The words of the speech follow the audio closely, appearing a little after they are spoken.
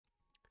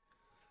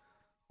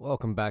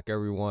Welcome back,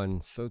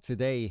 everyone. So,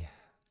 today,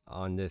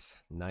 on this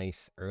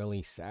nice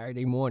early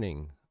Saturday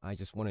morning, I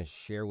just want to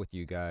share with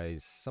you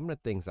guys some of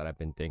the things that I've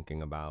been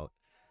thinking about.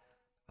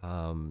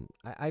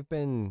 I've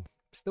been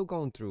still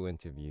going through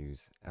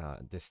interviews.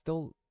 There's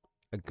still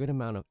a good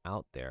amount of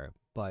out there,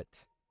 but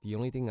the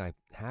only thing I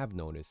have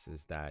noticed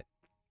is that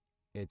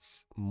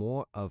it's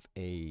more of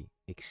a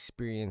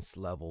experience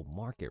level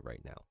market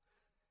right now.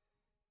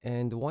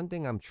 And the one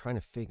thing I'm trying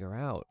to figure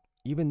out,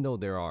 even though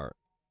there are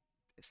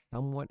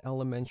somewhat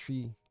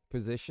elementary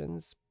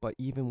positions, but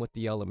even with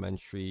the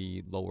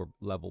elementary, lower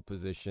level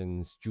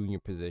positions, junior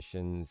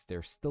positions,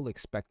 they're still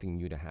expecting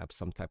you to have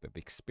some type of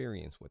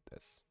experience with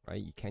this,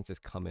 right? You can't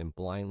just come in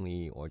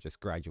blindly or just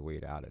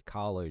graduate out of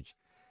college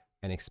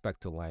and expect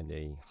to land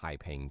a high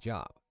paying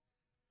job.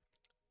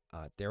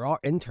 There are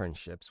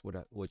internships,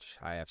 which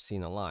I have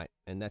seen a lot,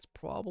 and that's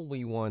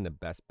probably one of the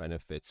best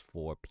benefits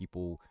for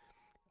people,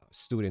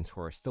 students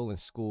who are still in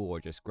school or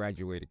just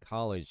graduated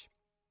college,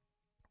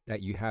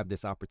 that you have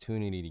this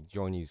opportunity to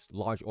join these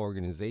large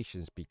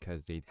organizations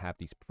because they have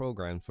these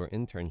programs for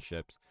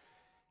internships,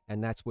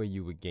 and that's where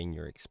you would gain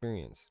your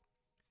experience.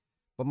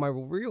 But my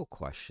real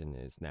question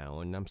is now,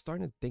 and I'm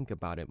starting to think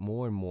about it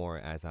more and more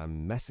as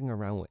I'm messing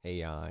around with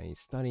AI,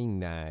 studying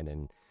that,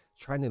 and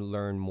trying to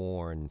learn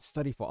more and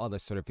study for other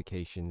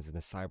certifications in the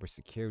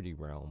cybersecurity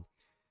realm.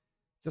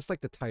 Just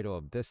like the title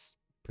of this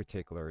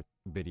particular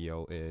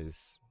video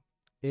is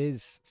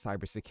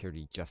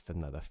cybersecurity just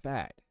another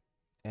fad?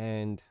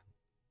 And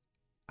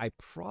I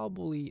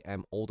probably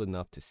am old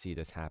enough to see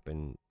this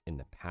happen in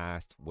the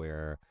past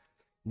where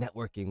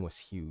networking was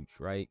huge,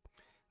 right?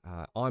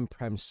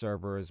 On-prem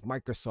servers,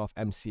 Microsoft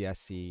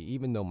MCSE,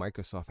 even though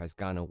Microsoft has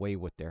gone away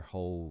with their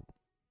whole,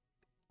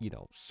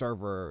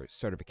 server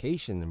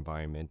certification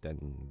environment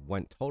and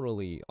went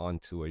totally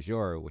onto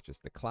Azure, which is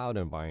the cloud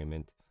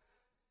environment,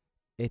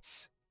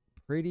 it's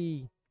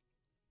pretty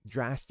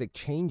drastic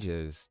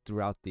changes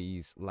throughout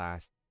these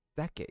last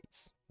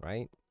decades,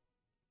 right?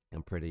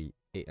 I'm pretty,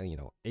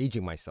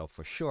 aging myself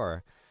for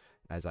sure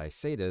as I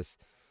say this,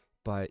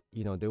 but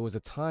there was a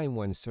time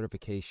when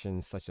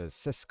certifications such as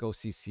Cisco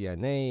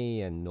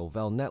CCNA and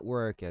Novell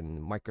Network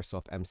and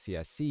Microsoft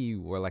MCSE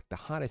were like the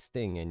hottest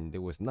thing, and there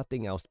was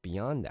nothing else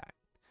beyond that.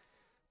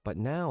 But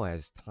now,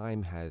 as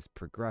time has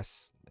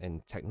progressed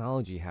and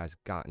technology has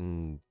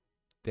gotten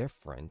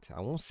different, I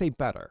won't say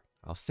better,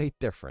 I'll say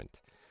different.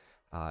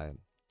 Uh,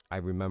 I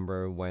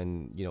remember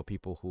when,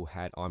 people who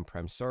had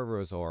on-prem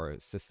servers or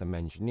system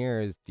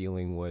engineers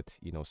dealing with,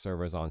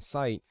 servers on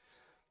site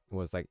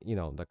was like,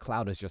 the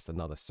cloud is just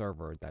another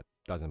server that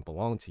doesn't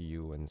belong to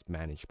you and is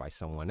managed by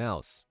someone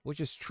else,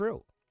 which is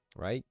true,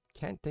 right?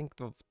 Can't think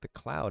of the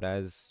cloud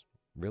as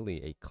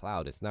really a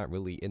cloud. It's not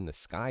really in the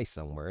sky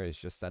somewhere. It's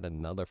just at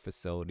another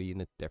facility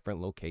in a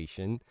different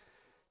location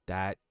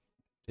that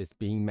is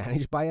being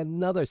managed by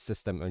another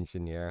system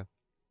engineer,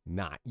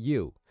 not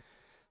you.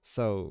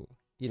 So,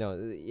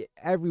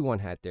 everyone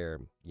had their,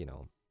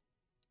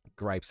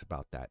 gripes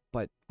about that.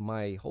 But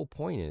my whole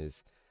point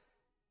is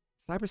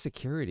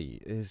cybersecurity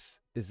is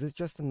it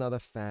just another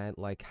fad,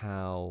 like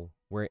how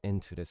we're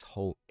into this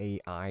whole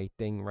AI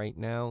thing right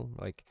now?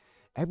 Like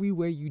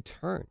everywhere you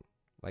turn,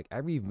 like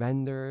every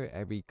vendor,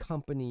 every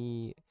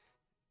company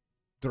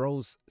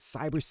throws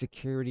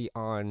cybersecurity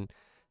on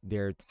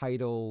their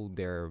title,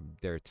 their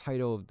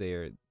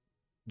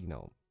you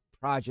know,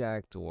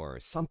 project or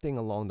something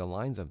along the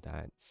lines of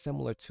that,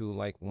 similar to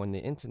like when the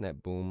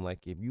internet boom,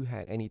 like if you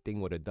had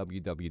anything with a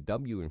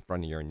www in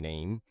front of your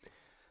name,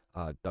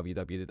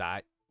 www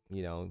dot,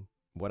 you know,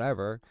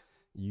 whatever,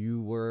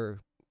 you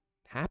were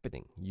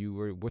happening. You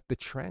were with the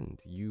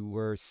trend. You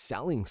were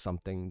selling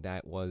something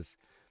that was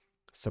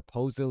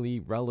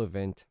supposedly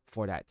relevant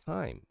for that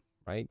time,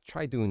 right?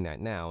 Try doing that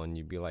now and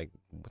you'd be like,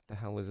 what the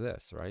hell is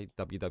this, right?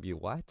 WW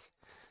what?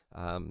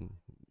 Um,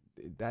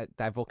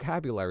 that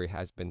vocabulary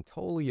has been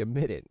totally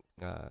omitted.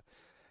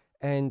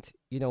 And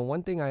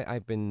one thing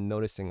I've been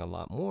noticing a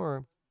lot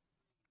more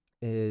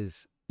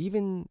is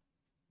even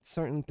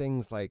certain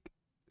things like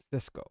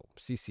Cisco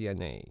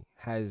CCNA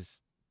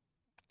has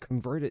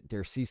converted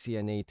their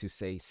CCNA to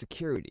say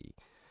security,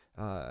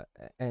 uh,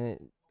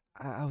 and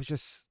I was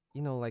just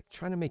like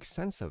trying to make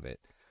sense of it.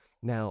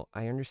 Now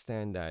I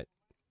understand that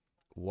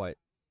what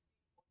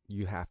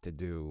you have to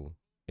do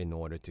in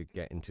order to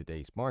get in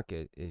today's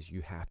market is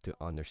you have to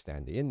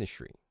understand the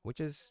industry, which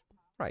is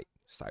right,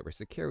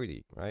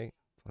 cybersecurity, right?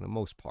 For the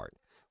most part,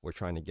 we're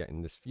trying to get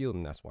in this field,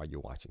 and that's why you're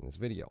watching this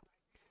video.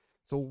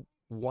 So,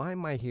 why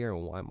am I here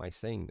and why am I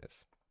saying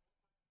this?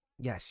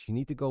 Yes, you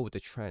need to go with the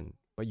trend,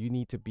 but you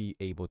need to be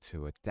able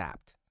to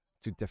adapt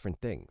to different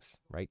things,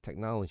 right?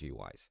 Technology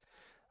wise.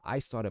 I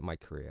started my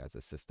career as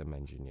a system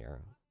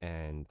engineer,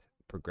 and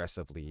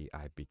progressively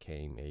I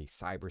became a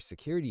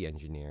cybersecurity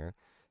engineer,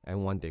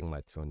 and one thing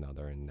led to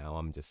another, and now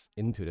I'm just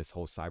into this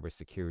whole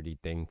cybersecurity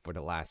thing for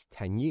the last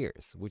 10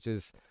 years, which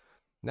is,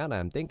 now that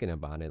I'm thinking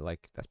about it,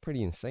 like that's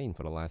pretty insane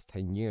for the last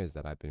 10 years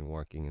that I've been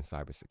working in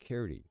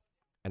cybersecurity.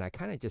 And I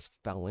kind of just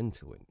fell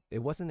into it. It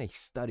wasn't a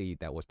study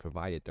that was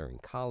provided during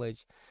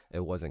college.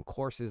 It wasn't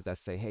courses that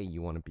say, hey,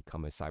 you want to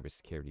become a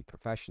cybersecurity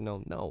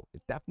professional. No,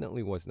 it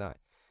definitely was not.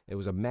 It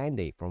was a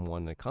mandate from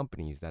one of the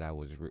companies that I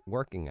was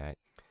working at,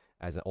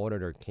 as an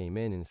auditor came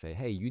in and say,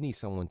 hey, you need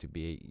someone to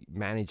be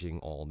managing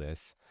all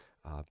this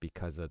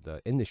because of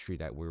the industry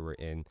that we were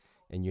in.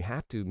 And you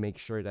have to make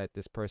sure that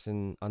this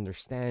person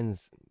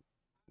understands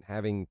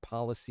having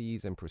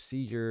policies and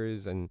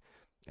procedures, and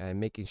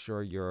making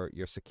sure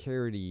your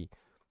security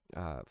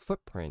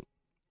footprint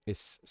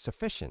is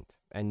sufficient.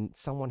 And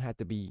someone had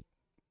to be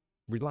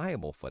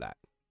reliable for that.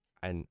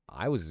 And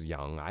I was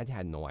young, I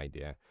had no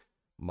idea.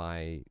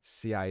 My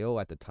CIO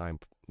at the time,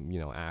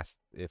 asked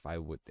if I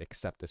would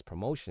accept this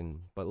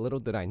promotion. But little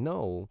did I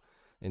know,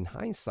 in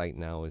hindsight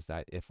now, is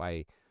that if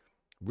I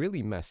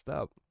really messed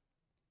up,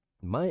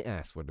 my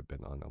ass would have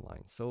been on the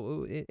line.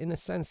 So, in a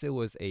sense, it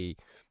was a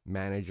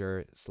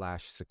manager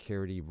slash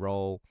security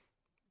role.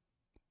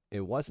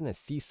 It wasn't a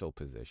CISO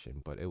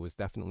position, but it was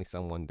definitely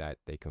someone that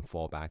they can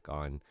fall back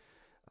on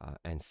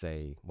and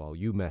say, well,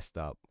 you messed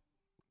up,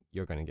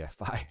 you're going to get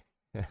fired.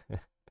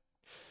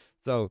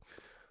 So,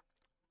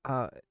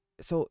 uh,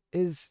 so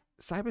is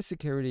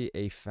cybersecurity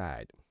a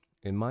fad?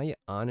 In my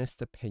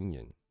honest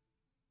opinion,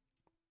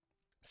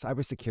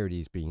 cybersecurity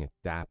is being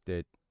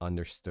adapted,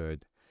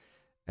 understood,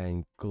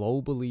 and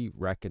globally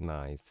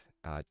recognized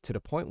to the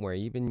point where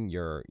even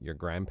your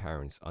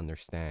grandparents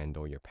understand,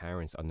 or your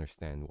parents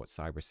understand what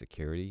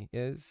cybersecurity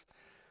is.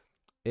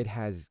 It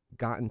has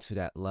gotten to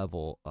that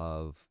level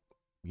of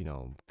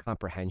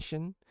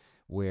comprehension,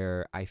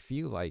 where I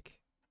feel like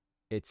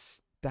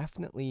it's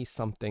definitely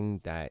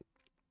something that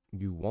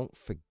you won't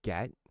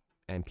forget,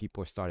 and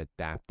people start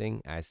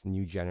adapting as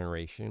new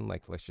generation,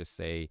 like let's just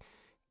say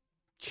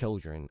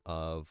children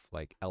of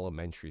like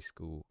elementary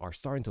school are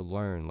starting to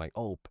learn, like,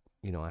 oh,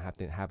 I have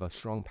to have a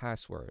strong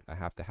password, I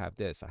have to have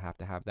this, I have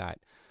to have that,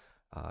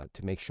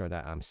 to make sure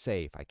that I'm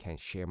safe. I can't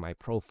share my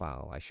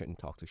profile, I shouldn't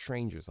talk to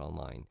strangers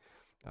online,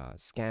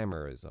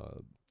 scammers,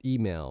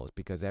 emails,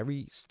 because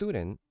every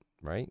student,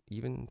 right,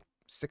 even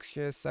 6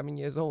 years 7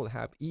 years old,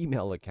 have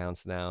email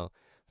accounts now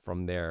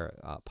from their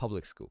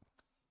public school.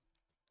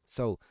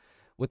 So,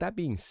 with that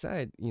being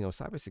said,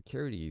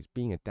 cybersecurity is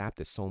being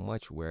adapted so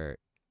much where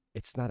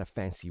it's not a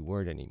fancy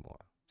word anymore.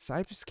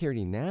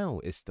 Cybersecurity now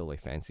is still a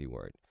fancy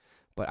word,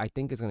 but I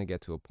think it's going to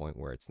get to a point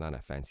where it's not a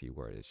fancy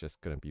word. It's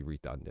just going to be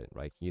redundant.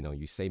 Like,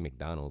 you say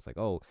McDonald's, like,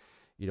 oh,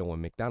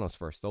 when McDonald's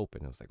first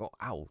opened, it was like, oh,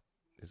 ow,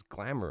 it's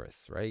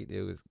glamorous, right?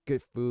 It was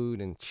good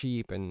food and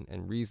cheap and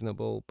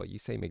reasonable. But you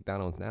say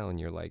McDonald's now and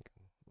you're like,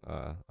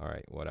 all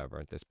right,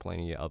 whatever. There's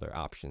plenty of other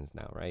options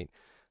now, right?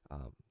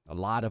 A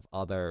lot of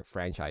other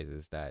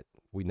franchises that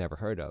we never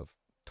heard of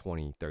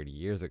 20, 30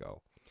 years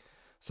ago.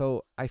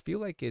 So I feel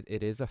like it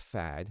is a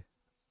fad.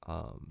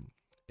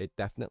 It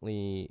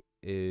definitely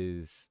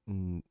is,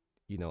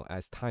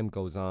 as time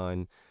goes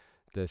on,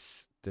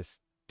 this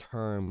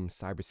term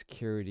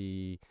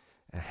cybersecurity,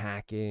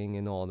 hacking,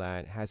 and all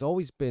that has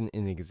always been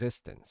in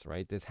existence,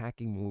 right? There's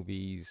hacking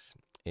movies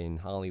in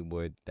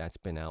Hollywood that's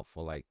been out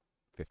for like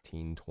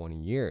 15, 20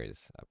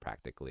 years,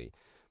 practically.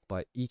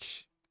 But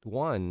each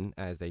one,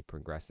 as they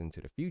progress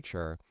into the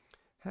future,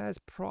 has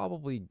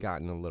probably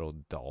gotten a little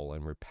dull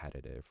and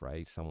repetitive,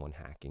 right? Someone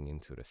hacking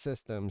into the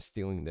system,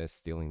 stealing this,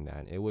 stealing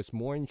that. It was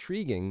more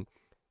intriguing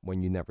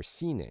when you never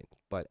seen it.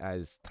 But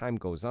as time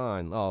goes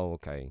on, oh,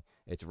 okay,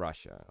 it's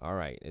Russia. All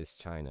right, it's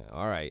China.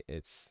 All right,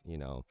 it's,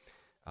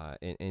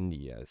 in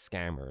India,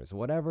 scammers,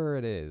 whatever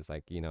it is,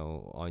 like,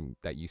 on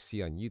that you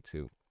see on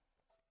YouTube.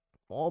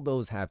 All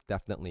those have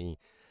definitely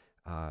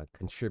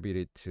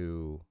contributed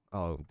to,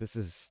 oh, this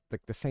is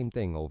like the same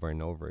thing over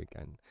and over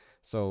again.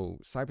 So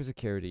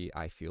cybersecurity,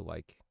 I feel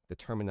like the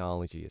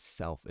terminology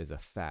itself is a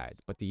fad,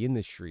 but the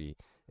industry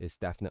is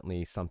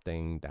definitely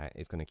something that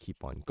is going to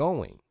keep on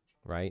going,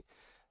 right?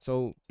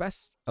 So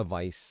best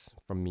advice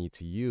from me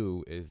to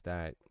you is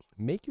that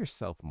make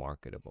yourself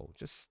marketable.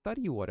 Just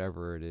study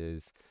whatever it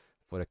is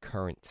for the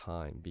current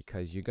time,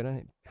 because you're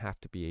going to have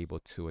to be able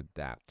to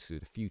adapt to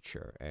the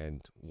future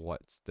and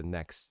what's the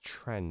next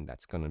trend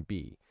that's going to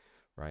be,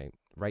 right?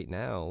 Right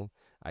now,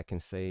 I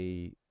can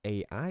say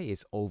AI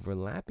is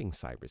overlapping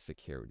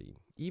cybersecurity,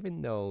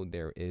 even though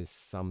there is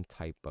some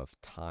type of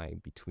tie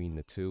between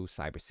the two,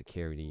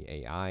 cybersecurity,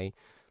 AI.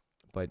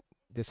 But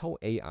this whole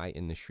AI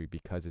industry,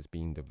 because it's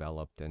being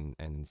developed and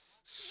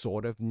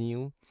sort of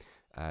new,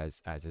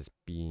 as it's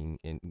being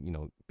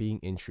being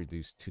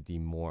introduced to the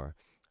more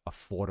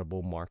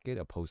affordable market,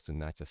 opposed to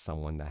not just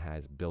someone that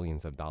has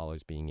billions of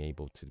dollars being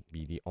able to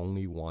be the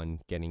only one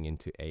getting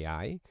into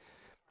AI.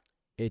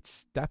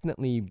 It's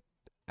definitely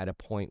at a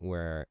point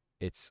where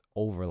it's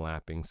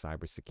overlapping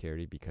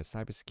cybersecurity, because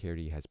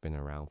cybersecurity has been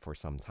around for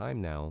some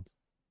time now,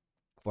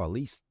 for at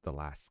least the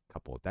last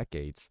couple of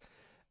decades.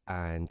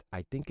 And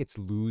I think it's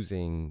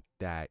losing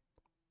that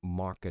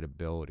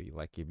marketability.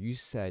 Like, if you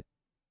said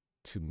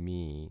to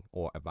me,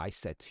 or if I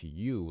said to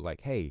you,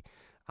 like, hey,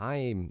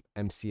 I'm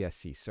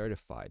MCSC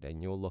certified,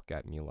 and you'll look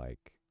at me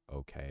like,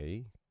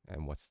 okay,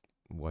 and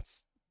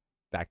what's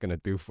that gonna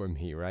do for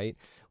me, right?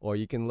 Or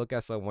you can look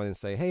at someone and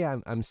say, hey,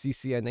 I'm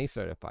CCNA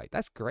certified.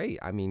 That's great.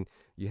 I mean,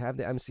 you have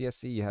the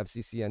MCSC, you have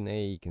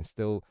CCNA, you can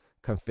still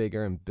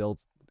configure and build,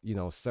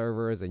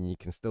 servers, and you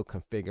can still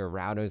configure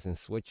routers and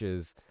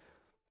switches,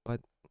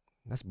 but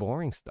that's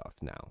boring stuff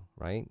now,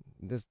 right?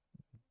 There's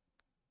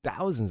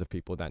thousands of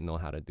people that know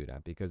how to do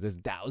that because there's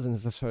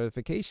thousands of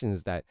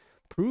certifications that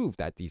prove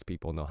that these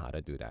people know how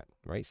to do that,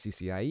 right?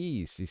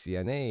 CCIEs,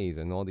 CCNAs,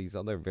 and all these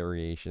other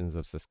variations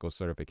of Cisco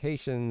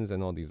certifications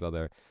and all these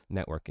other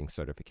networking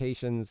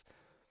certifications.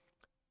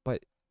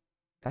 But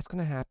that's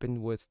going to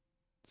happen with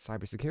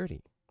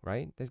cybersecurity,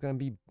 right? There's going to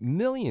be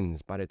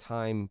millions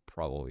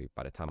probably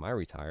by the time I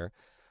retire,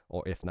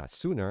 or if not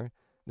sooner,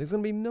 there's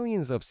going to be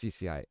millions of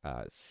CISSPs,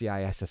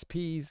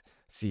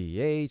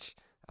 CEH,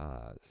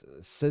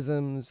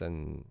 CISMs,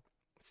 and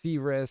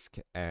CRISC,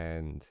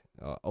 and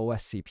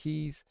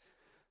OSCPs.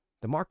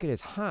 The market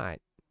is hot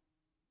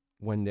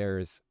when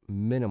there's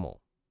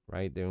minimal,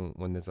 right? Then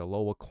when there's a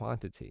lower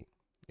quantity,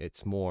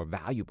 it's more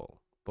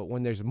valuable. But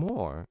when there's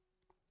more,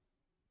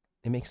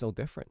 it makes no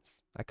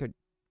difference. I could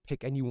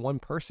pick any one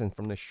person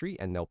from the street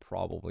and they'll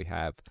probably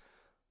have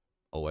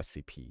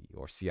OSCP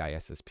or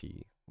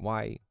CISSP.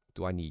 Why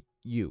do I need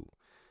you,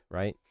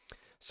 right?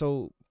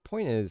 So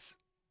point is,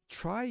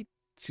 try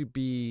to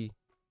be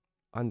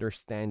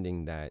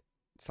understanding that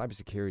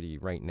cybersecurity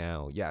right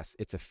now, yes,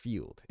 it's a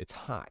field, it's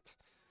hot,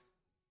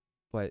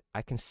 but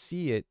I can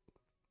see it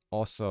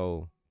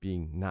also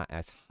being not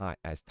as hot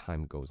as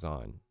time goes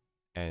on.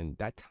 And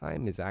that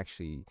time is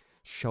actually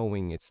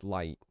showing its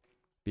light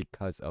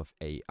because of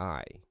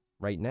AI.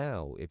 Right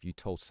now, if you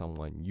told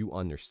someone you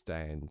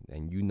understand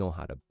and you know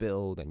how to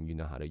build and you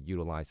know how to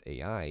utilize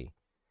AI,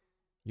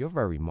 you're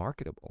very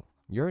marketable.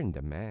 You're in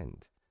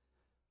demand.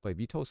 But if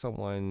you told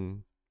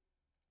someone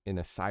in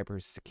a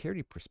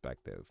cybersecurity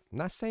perspective, I'm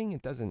not saying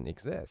it doesn't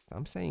exist,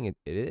 I'm saying it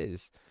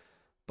is,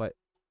 but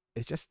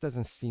it just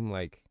doesn't seem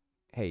like,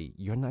 hey,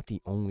 you're not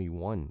the only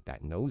one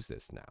that knows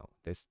this now.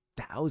 There's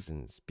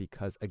thousands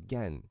because,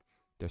 again,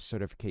 there's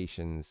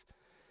certifications,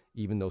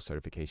 even though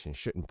certifications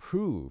shouldn't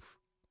prove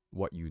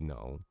what you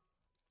know,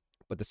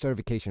 but the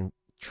certification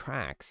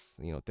tracks,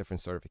 different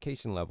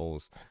certification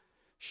levels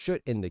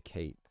should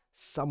indicate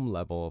some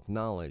level of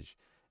knowledge.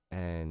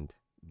 And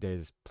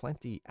there's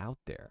plenty out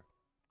there,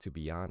 to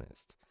be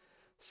honest.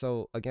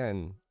 So,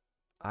 again,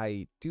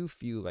 I do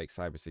feel like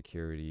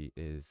cybersecurity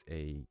is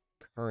a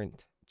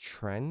current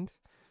trend,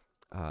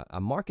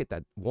 a market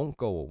that won't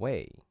go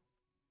away,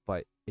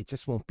 but it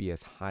just won't be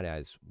as hot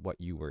as what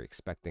you were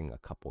expecting a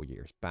couple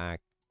years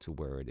back to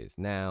where it is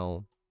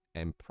now,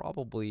 and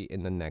probably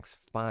in the next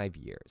 5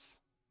 years.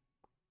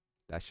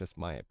 That's just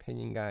my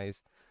opinion,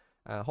 guys.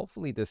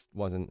 Hopefully, this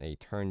wasn't a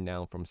turn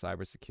down from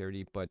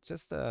cybersecurity, but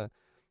just a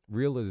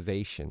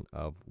realization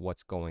of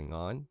what's going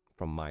on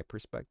from my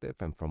perspective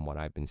and from what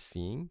I've been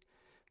seeing.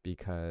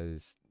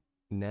 Because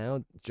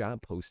now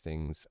job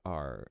postings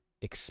are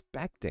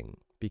expecting,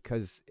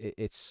 because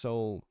it's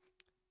so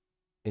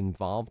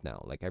involved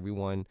now. Like,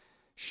 everyone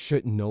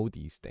should know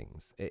these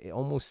things. It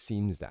almost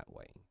seems that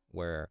way,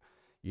 where,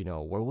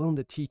 we're willing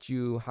to teach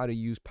you how to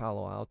use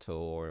Palo Alto,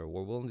 or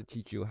we're willing to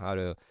teach you how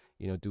to,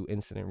 do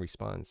incident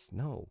response.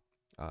 No.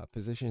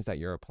 Positions that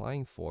you're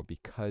applying for,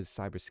 because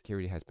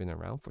cybersecurity has been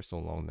around for so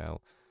long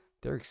now,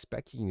 they're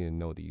expecting you to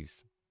know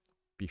these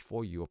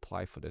before you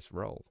apply for this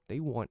role. They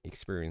want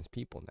experienced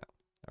people now.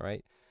 All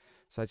right.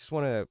 So I just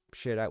want to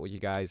share that with you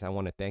guys. I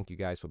want to thank you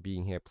guys for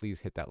being here. Please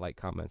hit that like,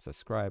 comment,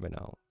 subscribe, and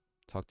I'll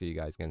talk to you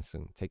guys again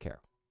soon. Take care.